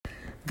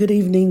Good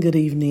evening, good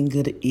evening,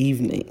 good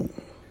evening.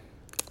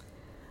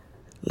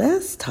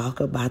 Let's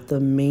talk about the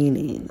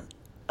meaning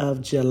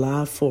of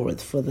July 4th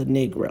for the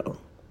Negro,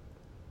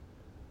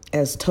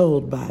 as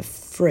told by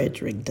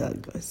Frederick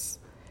Douglass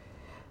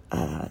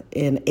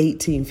in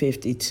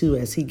 1852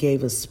 as he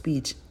gave a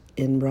speech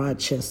in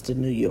Rochester,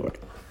 New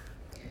York.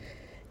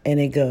 And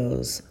it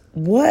goes,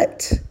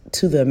 "What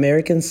to the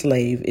American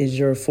slave is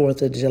your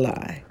 4th of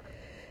July?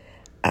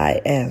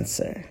 I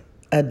answer,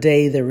 a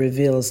day that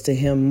reveals to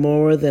him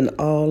more than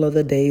all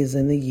other days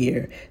in the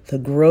year the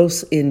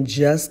gross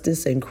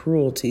injustice and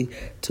cruelty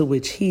to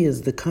which he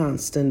is the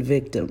constant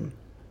victim.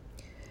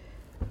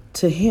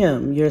 To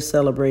him, your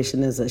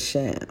celebration is a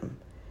sham,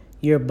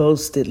 your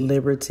boasted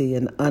liberty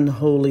an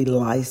unholy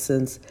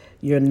license,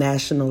 your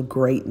national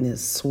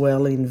greatness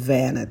swelling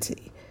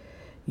vanity.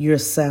 Your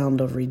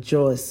sound of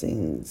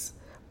rejoicings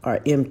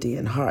are empty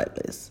and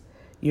heartless.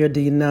 Your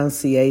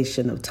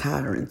denunciation of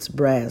tyrants,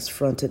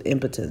 brass-fronted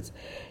impotence,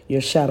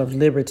 your shout of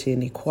liberty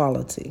and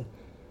equality,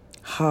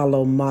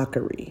 hollow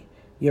mockery,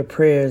 your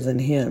prayers and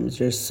hymns,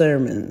 your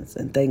sermons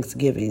and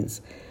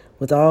thanksgivings,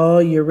 with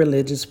all your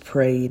religious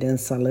parade and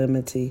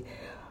solemnity,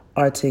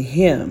 are to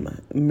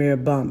him mere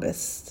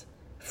bombast,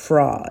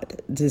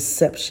 fraud,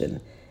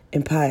 deception,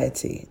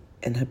 impiety,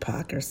 and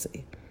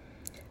hypocrisy.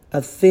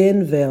 A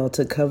thin veil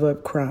to cover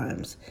up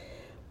crimes,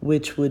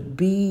 which would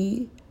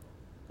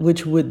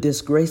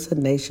disgrace a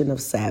nation of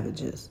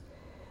savages.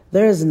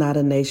 There is not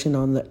a nation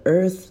on the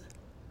earth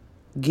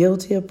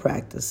guilty of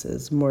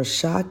practices more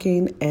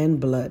shocking and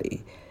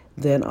bloody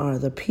than are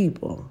the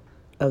people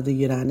of the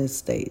United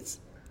States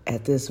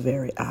at this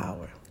very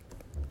hour."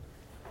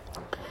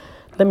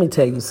 Let me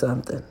tell you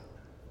something.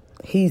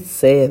 He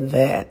said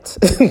that.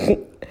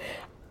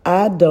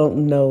 I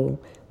don't know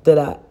that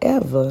I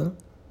ever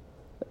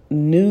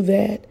knew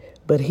that,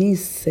 but he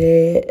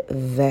said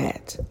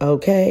that,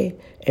 okay?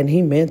 And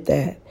he meant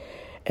that.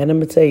 And I'm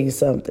going to tell you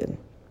something.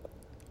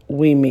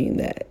 We mean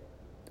that,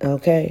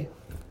 okay?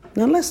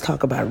 Now let's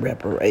talk about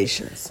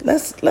reparations.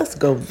 Let's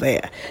go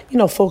there. You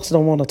know, folks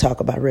don't want to talk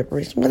about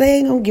reparations. Well, they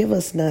ain't going to give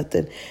us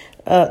nothing.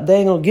 They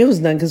ain't going to give us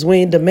nothing because we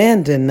ain't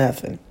demanding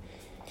nothing.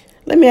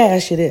 Let me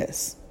ask you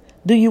this.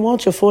 Do you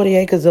want your 40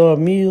 acres or a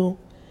mule?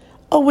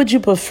 Or would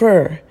you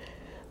prefer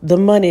the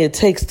money it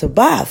takes to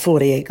buy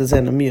 40 acres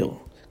and a mule?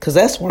 Because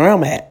that's where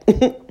I'm at.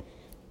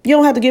 You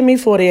don't have to give me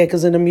 40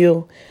 acres and a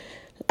mule.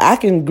 I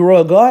can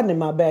grow a garden in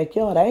my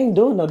backyard. I ain't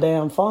doing no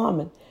damn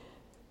farming.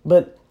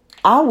 But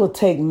I will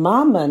take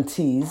my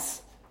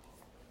montees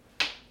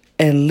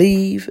and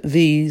leave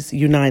these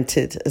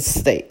United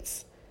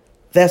States.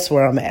 That's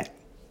where I'm at.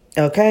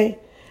 Okay?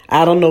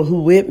 I don't know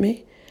who with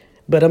me,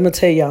 but I'm going to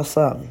tell y'all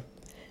something.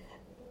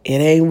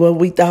 It ain't what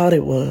we thought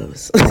it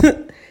was.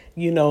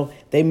 You know,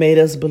 they made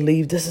us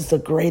believe this is the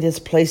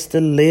greatest place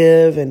to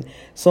live and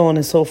so on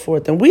and so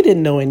forth. And we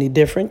didn't know any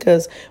different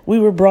because we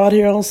were brought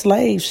here on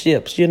slave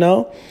ships, you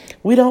know.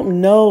 We don't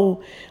know.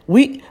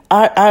 The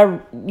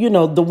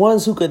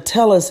ones who could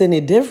tell us any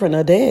different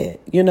are dead,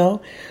 you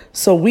know.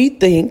 So we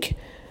think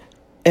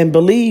and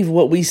believe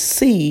what we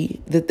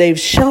see that they've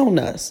shown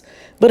us.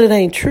 But it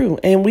ain't true.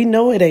 And we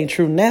know it ain't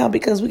true now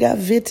because we got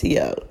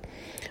video.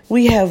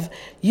 We have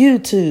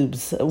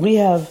YouTubes, we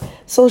have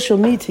social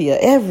media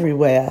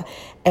everywhere.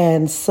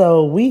 And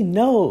so we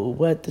know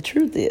what the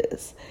truth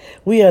is.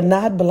 We are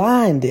not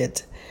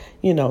blinded.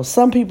 You know,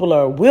 some people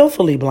are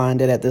willfully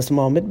blinded at this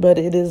moment, but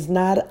it is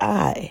not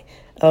I.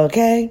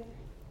 Okay?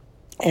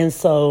 And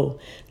so,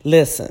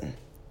 listen,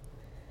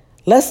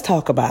 let's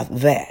talk about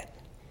that.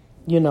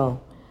 You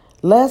know,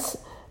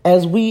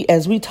 as we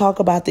talk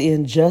about the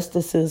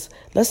injustices,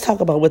 let's talk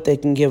about what they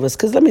can give us.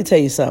 Because let me tell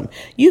you something.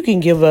 You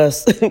can give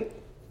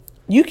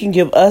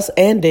us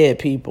and dead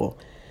people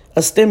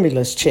a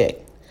stimulus check,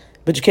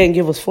 but you can't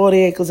give us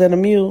 40 acres and a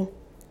mule.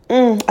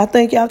 I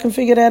think y'all can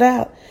figure that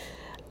out.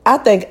 I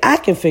think I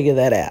can figure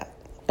that out.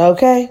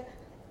 Okay?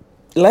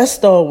 Let's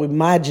start with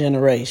my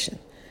generation.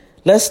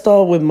 Let's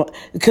start with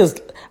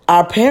because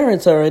our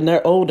parents are in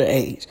their older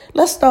age.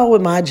 Let's start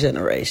with my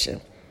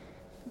generation.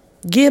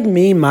 Give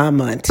me my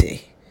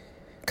money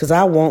because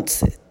I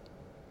want it.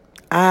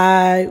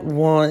 I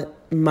want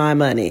my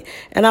money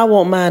and I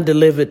want mine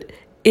delivered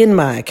in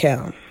my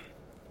account.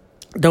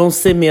 Don't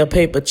send me a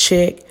paper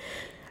check.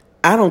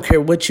 I don't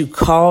care what you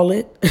call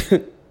it.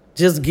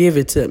 Just give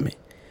it to me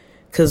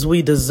because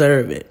we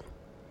deserve it.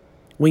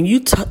 When you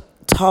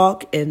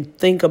talk and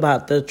think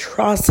about the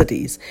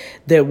atrocities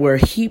that were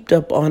heaped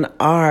up on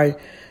our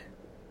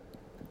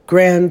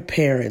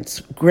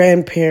grandparents, our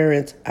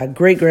great-grandparents,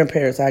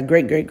 our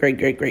great,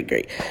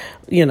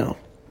 you know,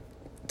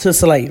 to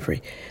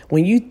slavery.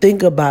 When you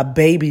think about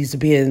babies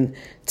being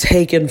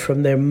taken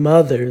from their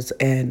mothers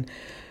and,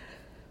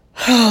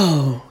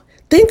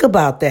 think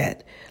about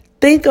that.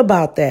 Think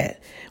about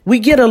that. We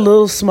get a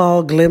little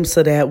small glimpse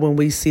of that when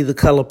we see The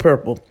Color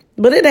Purple,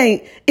 but it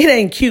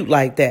ain't cute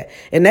like that.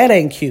 And that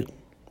ain't cute.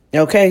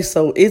 Okay,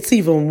 so it's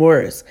even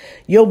worse.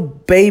 Your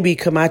baby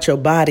come out your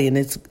body and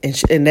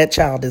that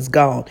child is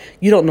gone.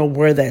 You don't know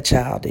where that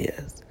child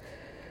is.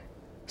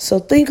 So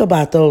think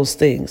about those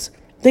things.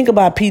 Think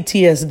about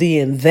PTSD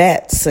in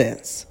that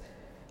sense,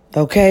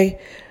 okay?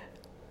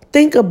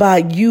 Think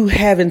about you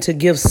having to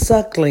give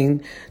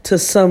suckling to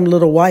some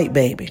little white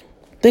baby.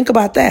 Think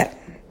about that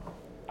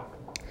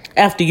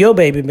after your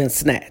baby been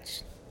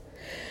snatched.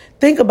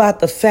 Think about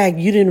the fact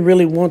you didn't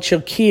really want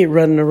your kid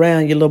running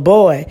around, your little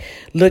boy,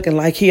 looking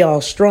like he all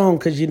strong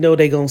because you know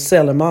they're going to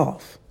sell him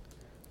off.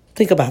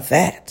 Think about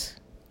that.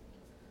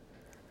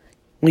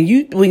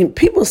 When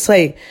people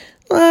say,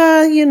 they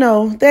ain't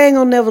going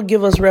to never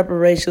give us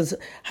reparations.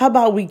 How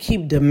about we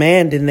keep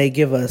demanding they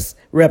give us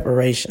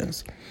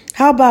reparations?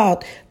 How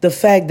about the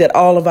fact that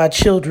all of our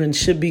children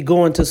should be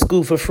going to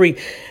school for free?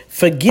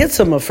 Forget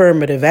some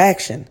affirmative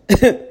action.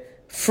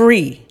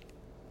 Free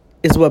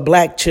is what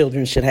black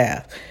children should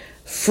have.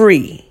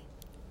 Free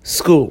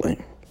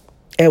schooling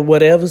at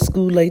whatever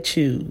school they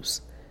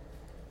choose.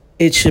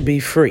 It should be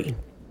free.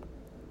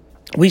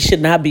 We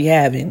should not be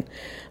having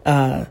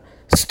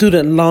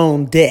student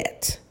loan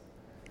debt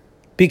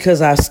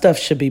because our stuff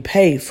should be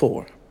paid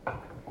for.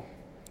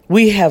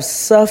 We have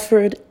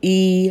suffered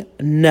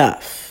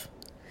enough.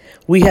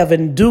 We have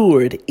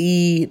endured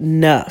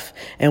enough.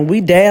 And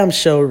we damn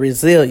sure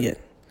resilient.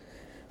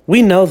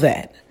 We know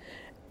that.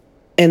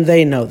 And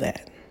they know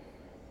that.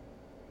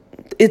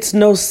 It's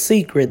no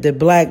secret that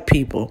black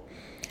people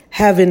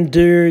have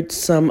endured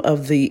some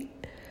of the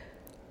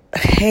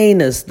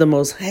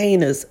most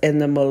heinous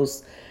and the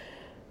most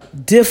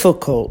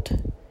difficult,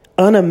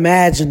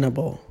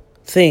 unimaginable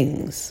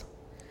things.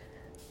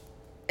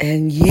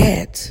 And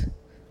yet,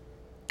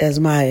 as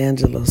Maya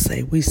Angelou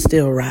say, we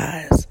still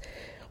rise.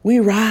 We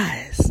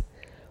rise.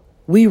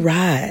 We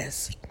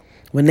rise.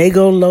 When they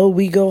go low,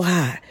 we go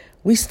high.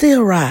 We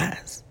still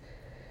rise.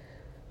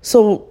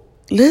 So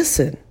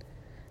listen,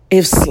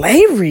 if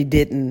slavery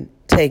didn't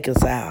take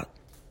us out,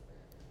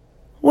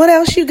 what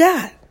else you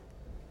got?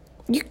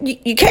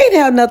 You can't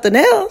have nothing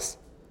else.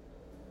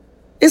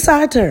 It's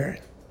our turn.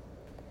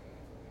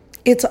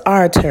 It's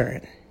our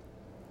turn.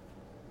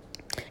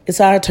 It's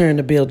our turn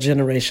to build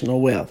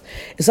generational wealth.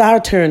 It's our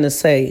turn to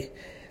say,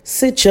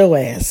 sit your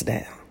ass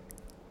down.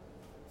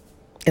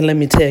 And let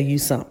me tell you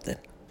something.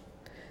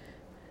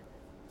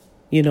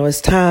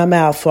 It's time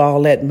out for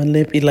all that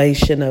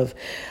manipulation of,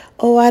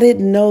 oh, I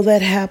didn't know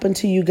that happened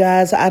to you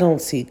guys. I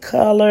don't see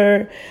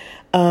color.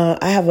 I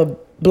have a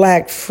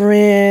black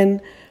friend.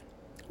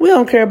 We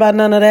don't care about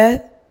none of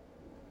that.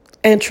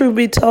 And truth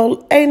be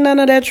told, ain't none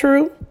of that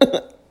true.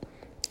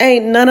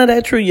 Ain't none of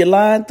that true. You're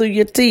lying through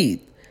your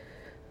teeth.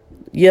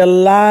 You're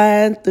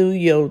lying through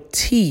your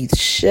teeth.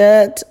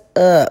 Shut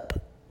up.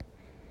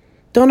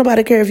 Don't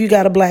nobody care if you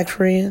got a black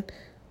friend.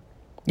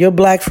 Your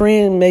black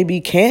friend may be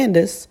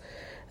Candace,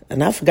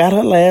 and I forgot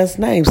her last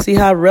name. See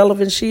how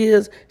relevant she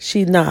is?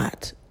 She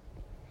not.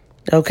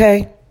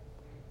 Okay?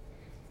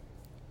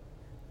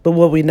 But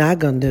what we're not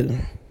going to do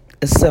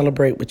is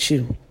celebrate with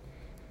you.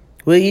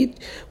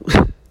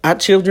 Our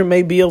children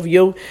may be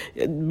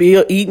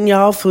eating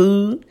y'all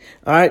food.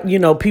 All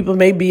right, people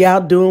may be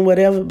out doing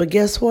whatever. But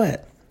guess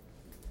what?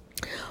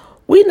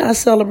 We're not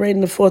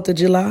celebrating the 4th of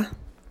July.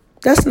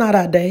 That's not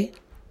our day.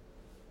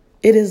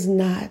 It is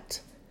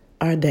not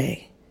our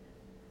day.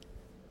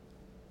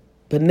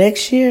 But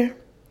next year,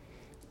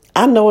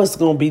 I know it's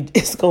going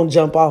to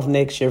jump off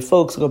next year.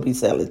 Folks are going to be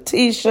selling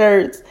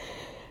T-shirts.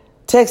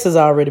 Texas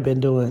already been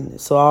doing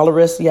it. So all the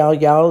rest of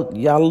y'all a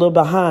little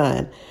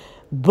behind.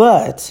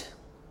 But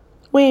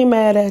we ain't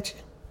mad at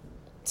you.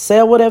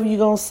 Sell whatever you're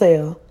going to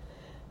sell.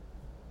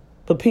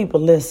 But people,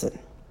 listen.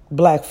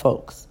 Black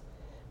folks,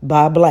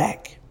 buy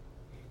black.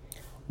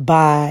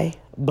 Buy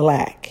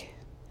black.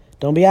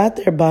 Don't be out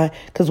there buying,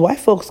 because white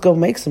folks going to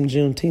make some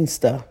Juneteenth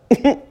stuff.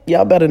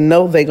 Y'all better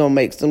know they going to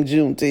make some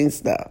Juneteenth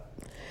stuff.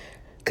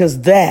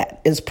 Because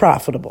that is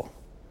profitable.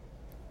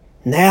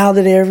 Now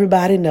that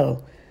everybody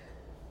know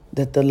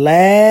that the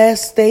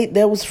last state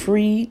that was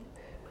freed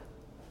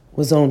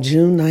was on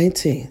June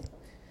 19th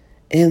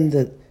in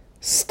the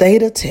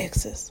state of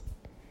Texas.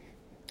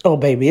 Oh,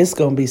 baby, it's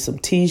going to be some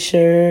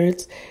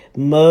T-shirts,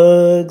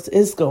 mugs.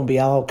 It's going to be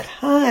all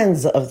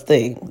kinds of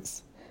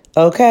things.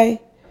 Okay?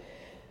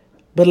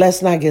 But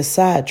let's not get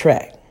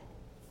sidetracked.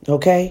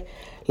 Okay?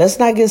 Let's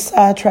not get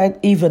sidetracked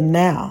even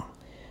now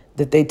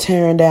that they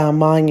tearing down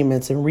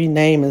monuments and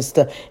renaming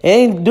stuff. It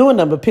ain't doing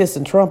nothing but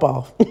pissing Trump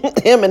off.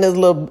 Him and his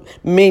little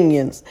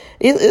minions.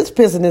 It's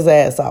pissing his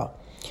ass off.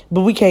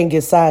 But we can't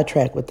get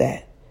sidetracked with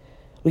that.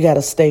 We got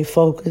to stay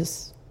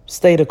focused,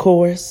 stay the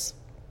course,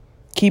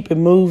 keep it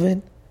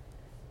moving,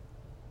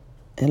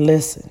 and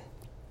listen.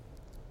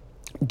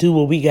 Do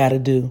what we got to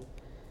do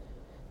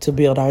to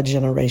build our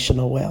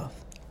generational wealth.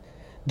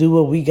 Do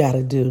what we got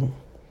to do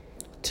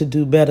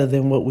better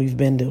than what we've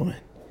been doing.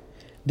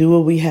 Do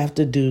what we have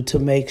to do to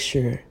make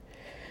sure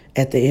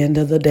at the end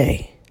of the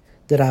day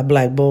that our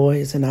black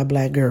boys and our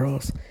black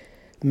girls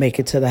make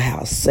it to the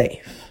house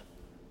safe.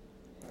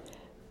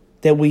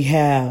 That we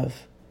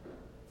have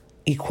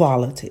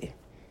equality.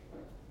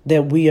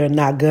 That we are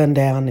not gunned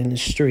down in the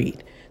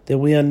street. That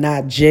we are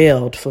not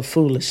jailed for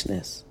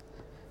foolishness.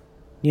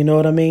 You know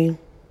what I mean?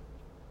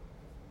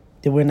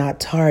 That we're not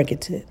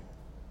targeted.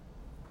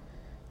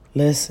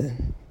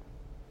 Listen,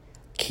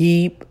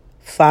 keep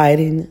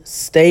fighting,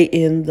 stay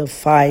in the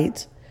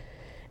fight,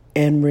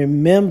 and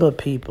remember,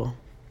 people,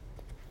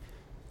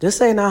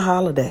 this ain't our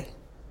holiday.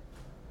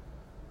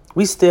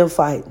 We still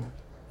fighting.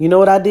 You know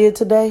what I did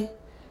today?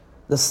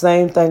 The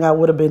same thing I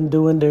would have been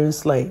doing during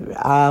slavery.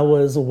 I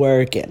was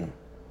working,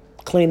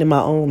 cleaning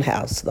my own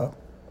house, though.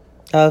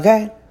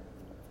 Okay?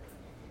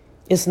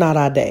 It's not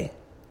our day.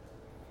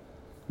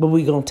 But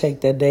we going to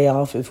take that day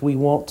off if we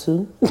want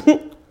to.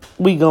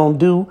 We going to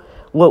do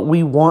what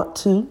we want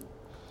to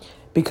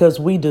because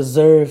we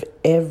deserve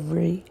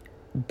every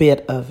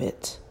bit of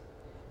it.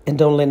 And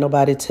don't let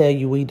nobody tell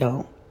you we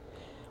don't.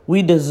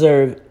 We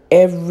deserve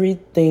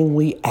everything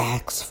we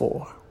ask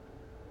for.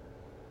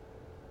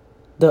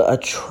 The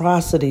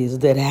atrocities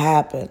that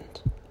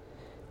happened,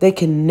 they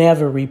can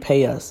never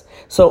repay us.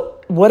 So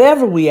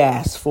whatever we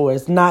ask for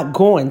is not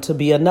going to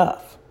be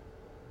enough.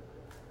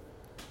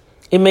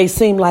 It may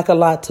seem like a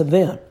lot to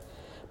them,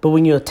 but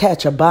when you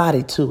attach a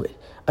body to it,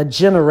 a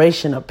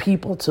generation of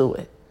people to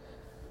it,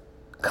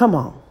 come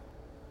on.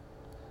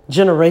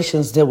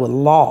 Generations that were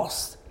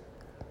lost,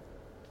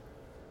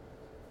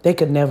 they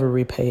could never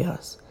repay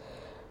us.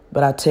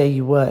 But I tell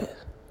you what,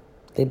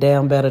 they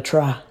damn better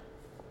try.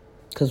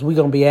 Because we're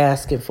going to be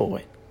asking for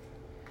it.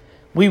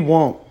 We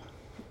want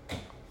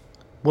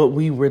what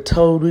we were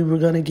told we were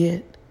going to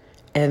get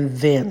and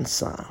then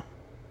some.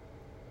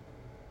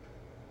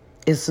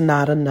 It's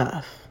not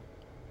enough.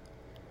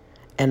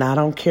 And I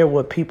don't care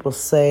what people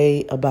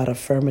say about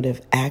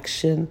affirmative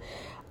action.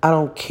 I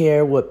don't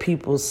care what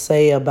people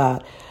say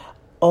about,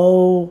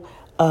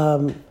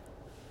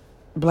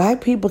 black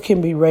people can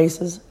be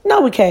racist.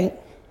 No, we can't.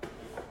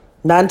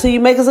 Not until you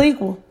make us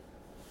equal.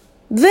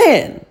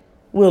 Then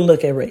we'll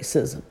look at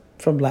racism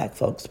from black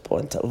folks'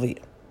 point of view.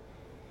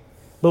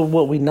 But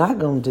what we're not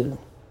going to do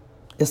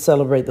is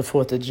celebrate the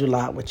 4th of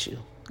July with you.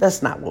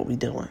 That's not what we're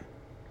doing.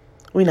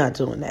 We're not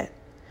doing that.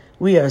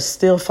 We are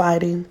still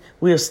fighting.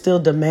 We are still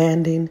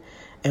demanding.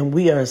 And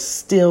we are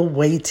still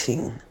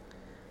waiting.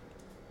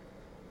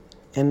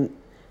 And it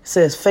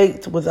says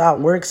faith without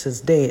works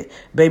is dead.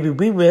 Baby,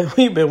 we've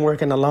been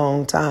working a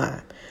long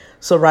time.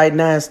 So right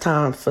now it's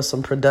time for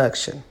some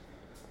production.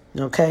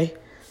 Okay?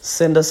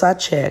 Send us our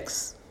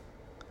checks.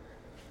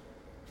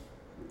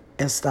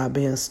 And stop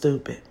being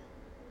stupid.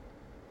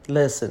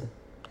 Listen,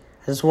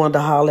 I just wanted to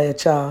holler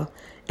at y'all.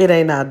 It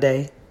ain't our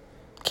day.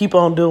 Keep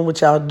on doing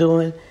what y'all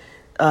doing.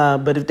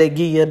 But if they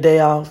give you a day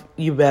off,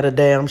 you better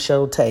damn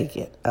sure take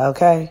it.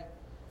 Okay?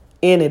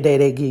 Any day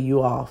they give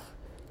you off,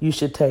 you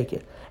should take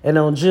it. And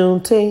on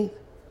Juneteenth,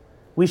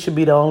 we should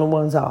be the only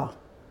ones off.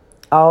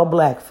 All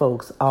black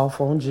folks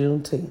off on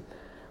Juneteenth.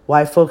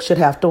 White folks should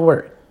have to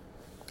work.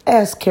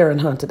 Ask Karen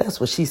Hunter. That's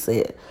what she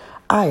said.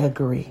 I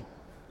agree.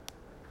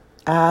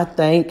 I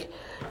think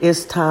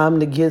it's time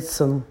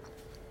to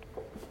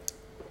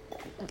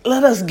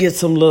let us get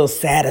some little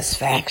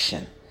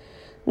satisfaction.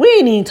 We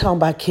ain't even talking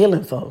about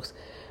killing folks.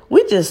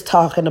 We just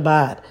talking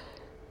about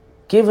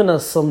giving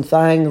us some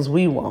things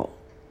we want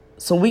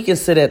so we can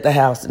sit at the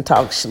house and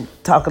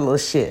talk a little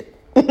shit.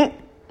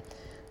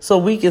 So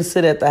we can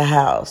sit at the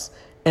house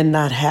and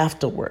not have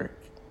to work.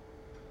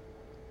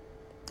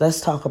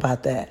 Let's talk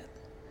about that.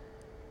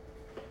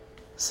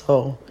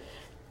 So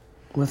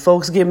when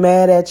folks get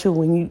mad at you,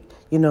 when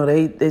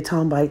they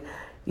talking about,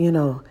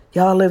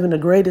 y'all live in the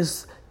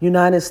greatest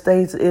United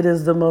States, it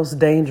is the most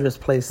dangerous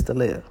place to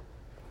live.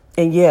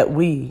 And yet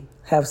we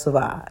have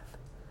survived.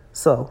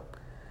 So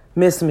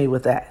miss me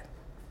with that.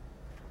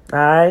 All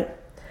right.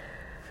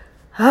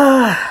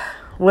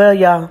 Well,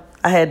 y'all,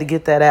 I had to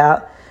get that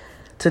out.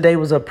 Today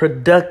was a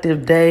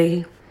productive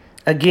day.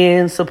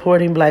 Again,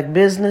 supporting black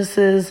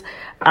businesses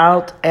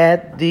out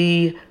at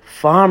the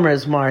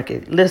farmers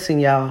market. Listen,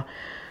 y'all,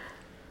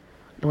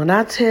 when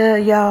I tell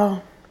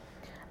y'all,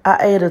 I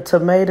ate a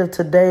tomato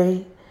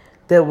today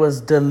that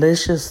was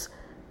delicious,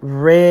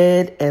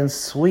 red and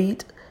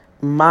sweet.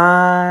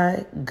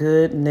 My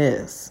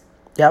goodness.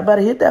 Y'all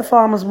better hit that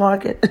farmer's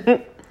market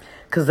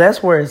because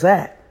that's where it's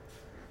at.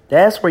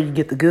 That's where you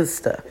get the good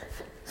stuff.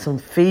 Some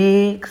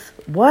figs.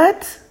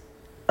 What?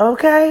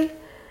 Okay.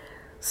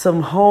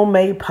 Some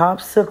homemade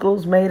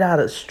popsicles made out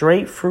of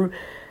straight fruit.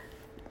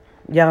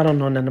 Y'all don't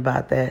know nothing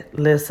about that.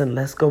 Listen,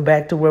 let's go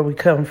back to where we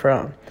come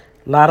from.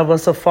 A lot of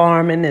us are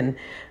farming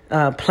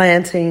and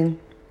planting.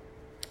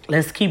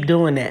 Let's keep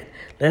doing that.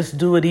 Let's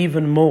do it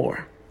even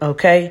more.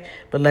 Okay?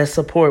 But let's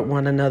support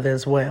one another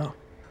as well.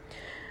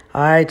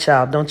 All right,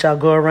 y'all. Don't y'all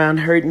go around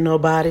hurting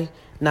nobody,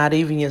 not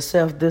even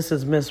yourself. This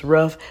is Miss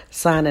Ruff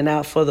signing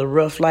out for the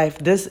Ruff Life.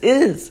 This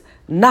is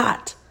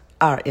not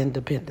our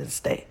Independence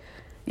Day.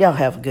 Y'all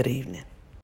have a good evening.